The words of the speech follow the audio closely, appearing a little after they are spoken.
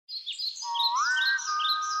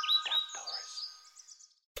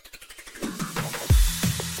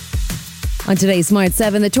On today's Smart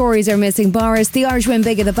 7, the Tories are missing Boris, the Irish win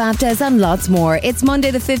big at the BAFTAs and lots more. It's Monday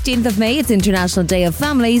the 15th of May, it's International Day of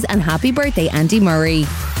Families, and happy birthday Andy Murray. The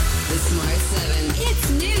Smart 7, it's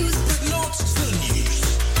news, but not the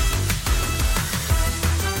news.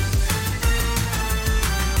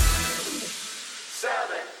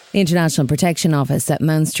 The International Protection Office at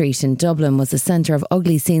Mount Street in Dublin was the centre of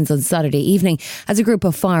ugly scenes on Saturday evening as a group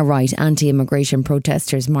of far-right anti-immigration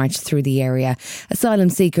protesters marched through the area. Asylum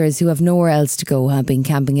seekers who have nowhere else to go have been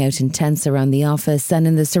camping out in tents around the office and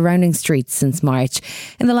in the surrounding streets since March.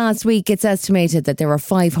 In the last week, it's estimated that there are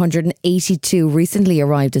 582 recently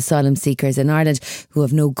arrived asylum seekers in Ireland who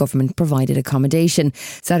have no government-provided accommodation.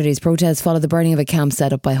 Saturday's protests followed the burning of a camp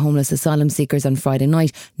set up by homeless asylum seekers on Friday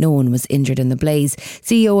night. No one was injured in the blaze.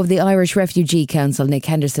 CEO of the Irish Refugee Council, Nick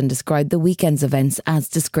Henderson, described the weekend's events as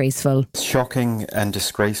disgraceful. Shocking and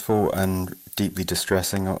disgraceful and deeply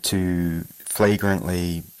distressing to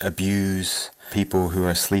flagrantly abuse people who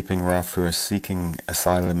are sleeping rough, who are seeking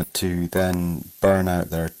asylum, to then burn out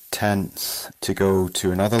their tents, to go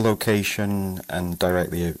to another location and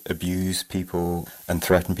directly abuse people and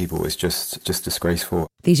threaten people is just disgraceful.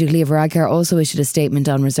 Taoiseach Leo Varadkar also issued a statement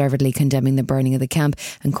unreservedly condemning the burning of the camp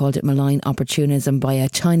and called it malign opportunism by a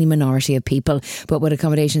tiny minority of people. But with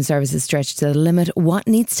accommodation services stretched to the limit, what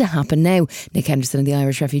needs to happen now? Nick Henderson of the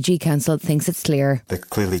Irish Refugee Council thinks it's clear. They're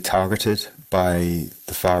clearly targeted by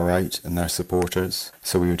the far right and their supporters,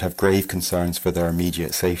 so we would have grave concerns for their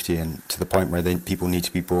immediate safety, and to the point where people need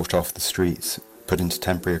to be brought off the streets, put into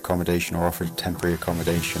temporary accommodation or offered temporary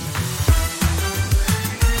accommodation.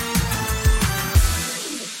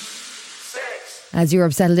 As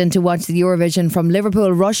Europe settled in to watch the Eurovision from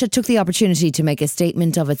Liverpool, Russia took the opportunity to make a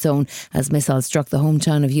statement of its own as missiles struck the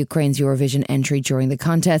hometown of Ukraine's Eurovision entry during the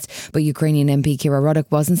contest. But Ukrainian MP Kira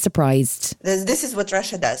Rudik wasn't surprised. This is what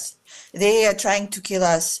Russia does. They are trying to kill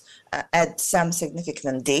us at some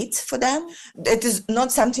significant dates for them. It is not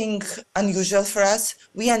something unusual for us.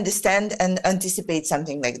 We understand and anticipate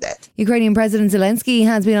something like that. Ukrainian President Zelensky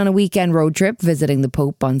has been on a weekend road trip, visiting the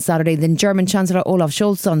Pope on Saturday, then German Chancellor Olaf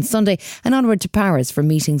Scholz on Sunday, and onward to Paris for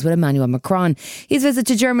meetings with Emmanuel Macron. His visit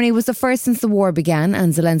to Germany was the first since the war began,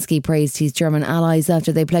 and Zelensky praised his German allies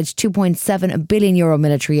after they pledged €2.7 billion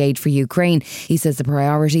military aid for Ukraine. He says the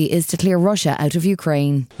priority is to clear Russia out of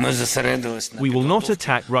Ukraine. We will not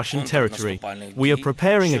attack Russian territory. We are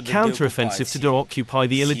preparing a counter-offensive to occupy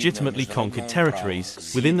the illegitimately conquered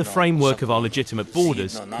territories within the framework of our legitimate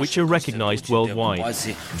borders, which are recognised worldwide.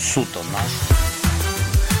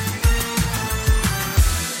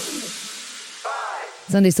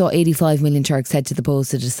 Sunday saw 85 million Turks head to the polls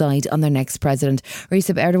to decide on their next president.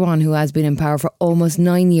 Recep Erdogan, who has been in power for almost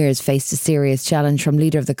 9 years, faced a serious challenge from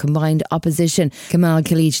leader of the combined opposition, Kemal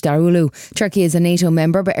Kılıçdaroğlu. Turkey is a NATO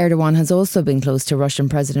member, but Erdogan has also been close to Russian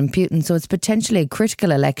President Putin, so it's potentially a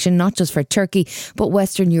critical election, not just for Turkey, but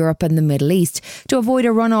Western Europe and the Middle East. To avoid a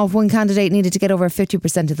runoff, one candidate needed to get over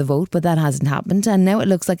 50% of the vote, but that hasn't happened, and now it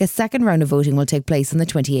looks like a second round of voting will take place on the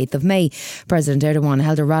 28th of May. President Erdogan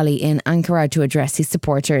held a rally in Ankara to address his supporters.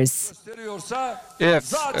 If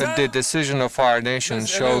the decision of our nation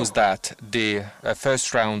shows that the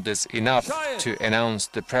first round is enough to announce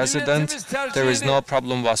the president, there is no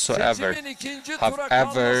problem whatsoever.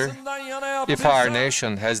 However, if our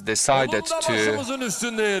nation has decided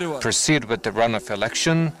to proceed with the runoff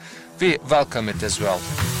election, we welcome it as well.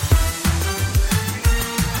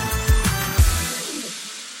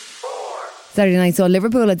 Saturday night saw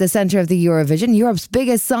Liverpool at the centre of the Eurovision, Europe's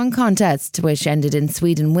biggest song contest, which ended in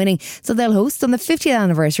Sweden winning. So they'll host on the 50th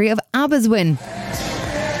anniversary of ABBA's win.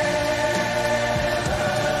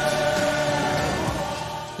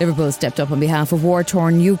 Liverpool stepped up on behalf of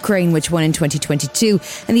war-torn Ukraine, which won in 2022.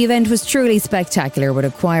 And the event was truly spectacular, with a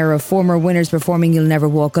choir of former winners performing You'll Never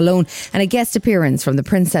Walk Alone and a guest appearance from the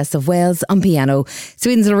Princess of Wales on piano.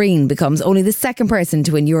 Sweden's Loreen becomes only the second person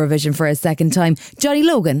to win Eurovision for a second time. Johnny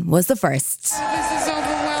Logan was the first. This is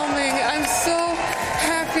overwhelming. I'm so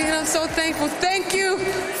happy and I'm so thankful. Thank you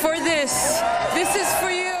for this. This is for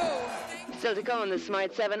you. Still to come on the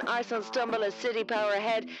Smart 7, Iceland stumble as City Power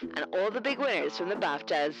ahead and all the big winners from the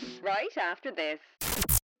BAFTAs. Right after this.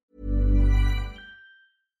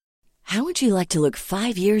 How would you like to look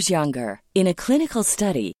 5 years younger? In a clinical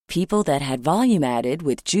study, people that had volume added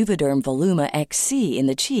with Juvederm Voluma XC in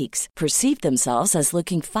the cheeks perceived themselves as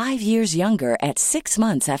looking 5 years younger at 6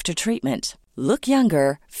 months after treatment. Look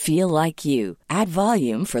younger, feel like you. Add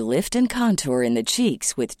volume for lift and contour in the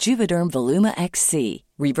cheeks with Juvederm Voluma XC.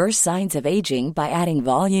 Reverse signs of aging by adding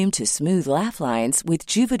volume to smooth laugh lines with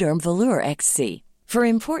Juvederm Volure XC. For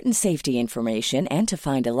important safety information and to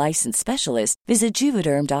find a licensed specialist, visit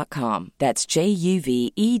Juvederm.com. That's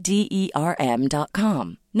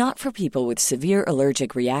JUVEDERM.com. Not for people with severe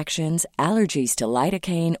allergic reactions, allergies to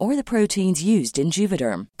lidocaine, or the proteins used in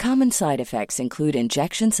Juvederm. Common side effects include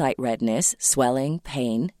injection site redness, swelling,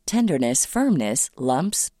 pain, tenderness, firmness,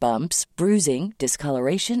 lumps, bumps, bruising,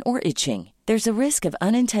 discoloration, or itching. There's a risk of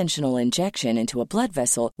unintentional injection into a blood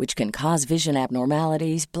vessel, which can cause vision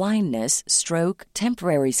abnormalities, blindness, stroke,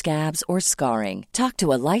 temporary scabs, or scarring. Talk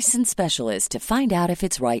to a licensed specialist to find out if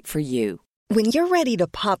it's right for you. When you're ready to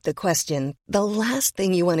pop the question, the last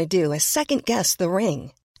thing you want to do is second-guess the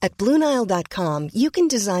ring. At BlueNile.com, you can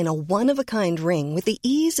design a one-of-a-kind ring with the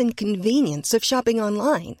ease and convenience of shopping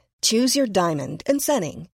online. Choose your diamond and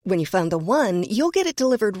setting. When you find the one, you'll get it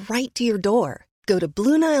delivered right to your door. Go to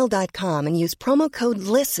BlueNile.com and use promo code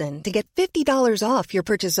LISTEN to get $50 off your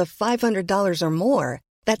purchase of $500 or more.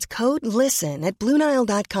 That's code LISTEN at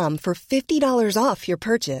BlueNile.com for $50 off your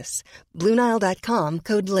purchase. BlueNile.com,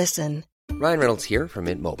 code LISTEN. Ryan Reynolds here from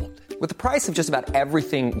Mint Mobile. With the price of just about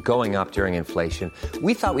everything going up during inflation,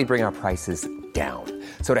 we thought we'd bring our prices down.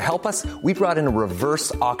 So to help us, we brought in a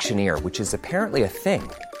reverse auctioneer, which is apparently a thing.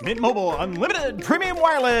 Mint Mobile Unlimited Premium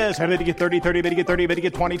Wireless. How to get 30, 30, bit to get 30, bit to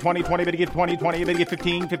get 20, 20, 20, bit to get 20, 20, bit to get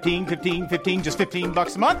 15, 15, 15, 15, just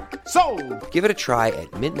 $15 a month? Sold! Give it a try at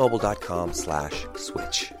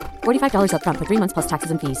mintmobile.com/switch. $45 up front for 3 months plus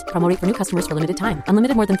taxes and fees. Promo rate for new customers for limited time.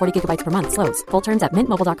 Unlimited more than 40 gigabytes per month. Slows full terms at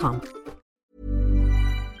mintmobile.com.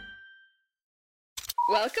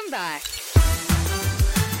 Welcome back.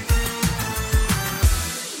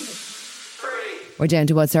 We're down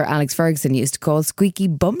to what Sir Alex Ferguson used to call squeaky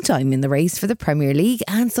bum time in the race for the Premier League,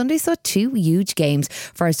 and Sunday saw two huge games.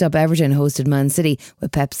 First up, Everton hosted Man City,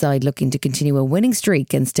 with Pep's side looking to continue a winning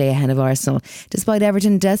streak and stay ahead of Arsenal. Despite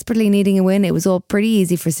Everton desperately needing a win, it was all pretty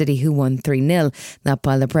easy for City, who won 3-0. That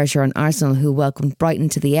piled the pressure on Arsenal, who welcomed Brighton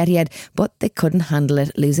to the Etihad, but they couldn't handle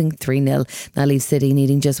it, losing 3-0. That leaves City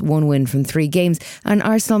needing just one win from 3 games, and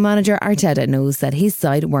Arsenal manager Arteta knows that his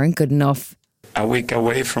side weren't good enough. A week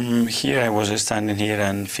away from here, I was standing here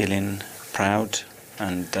and feeling proud,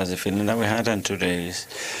 and that's the feeling that we had. And today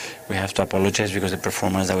we have to apologize because the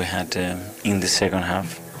performance that we had in the second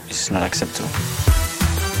half is not acceptable.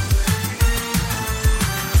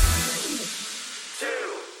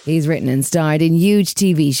 He's written and starred in huge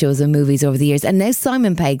TV shows and movies over the years, and now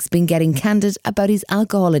Simon Pegg's been getting candid about his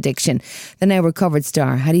alcohol addiction. The now recovered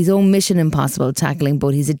star had his own mission impossible, tackling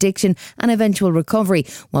both his addiction and eventual recovery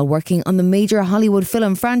while working on the major Hollywood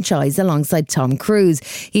film franchise alongside Tom Cruise.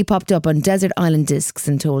 He popped up on Desert Island Discs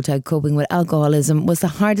and told how coping with alcoholism was the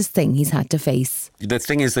hardest thing he's had to face. The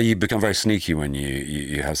thing is that you become very sneaky when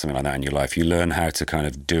you have something like that in your life. You learn how to kind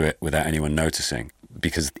of do it without anyone noticing,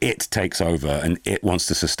 because it takes over and it wants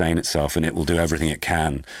to sustain itself and it will do everything it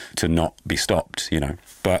can to not be stopped, you know.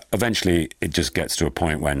 But eventually it just gets to a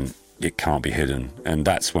point when it can't be hidden, and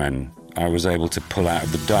that's when I was able to pull out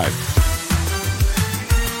of the dive.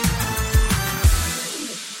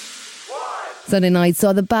 Sunday night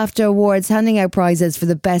saw the BAFTA Awards handing out prizes for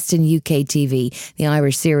the best in UK TV. The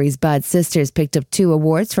Irish series Bad Sisters picked up 2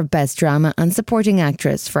 awards for Best Drama and Supporting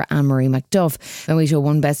Actress for Anne-Marie MacDuff. And we show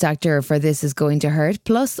 1 Best Actor for This Is Going to Hurt.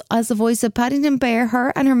 Plus, as the voice of Paddington Bear,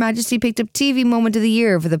 her and Her Majesty picked up TV Moment of the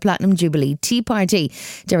Year for the Platinum Jubilee Tea Party.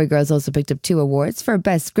 Derry Girls also picked up 2 awards for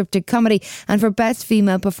Best Scripted Comedy and for Best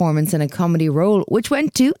Female Performance in a Comedy Role, which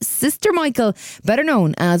went to Sister Michael, better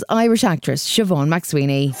known as Irish actress Siobhan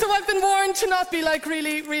McSweeney. So I've been warned to not be like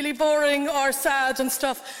really boring or sad and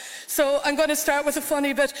stuff. So I'm going to start with a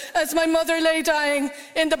funny bit. As my mother lay dying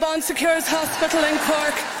in the Bon Secours Hospital in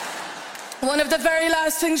Cork, one of the very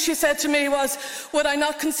last things she said to me was, would I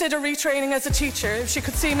not consider retraining as a teacher if she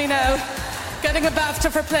could see me now, getting a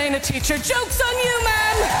BAFTA for playing a teacher. Joke's on you,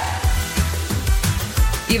 ma'am!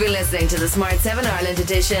 You've been listening to the Smart 7 Ireland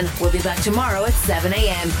edition. We'll be back tomorrow at 7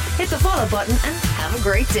 a.m. Hit the follow button and have a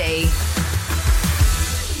great day.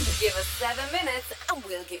 Give us 7 minutes and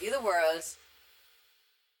we'll give you the world.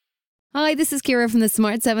 Hi, this is Ciara from the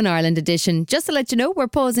Smart 7 Ireland edition. Just to let you know, we're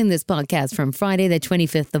pausing this podcast from Friday the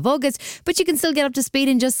 25th of August, but you can still get up to speed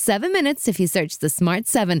in just 7 minutes if you search the Smart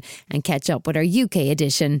 7 and catch up with our UK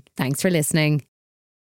edition. Thanks for listening.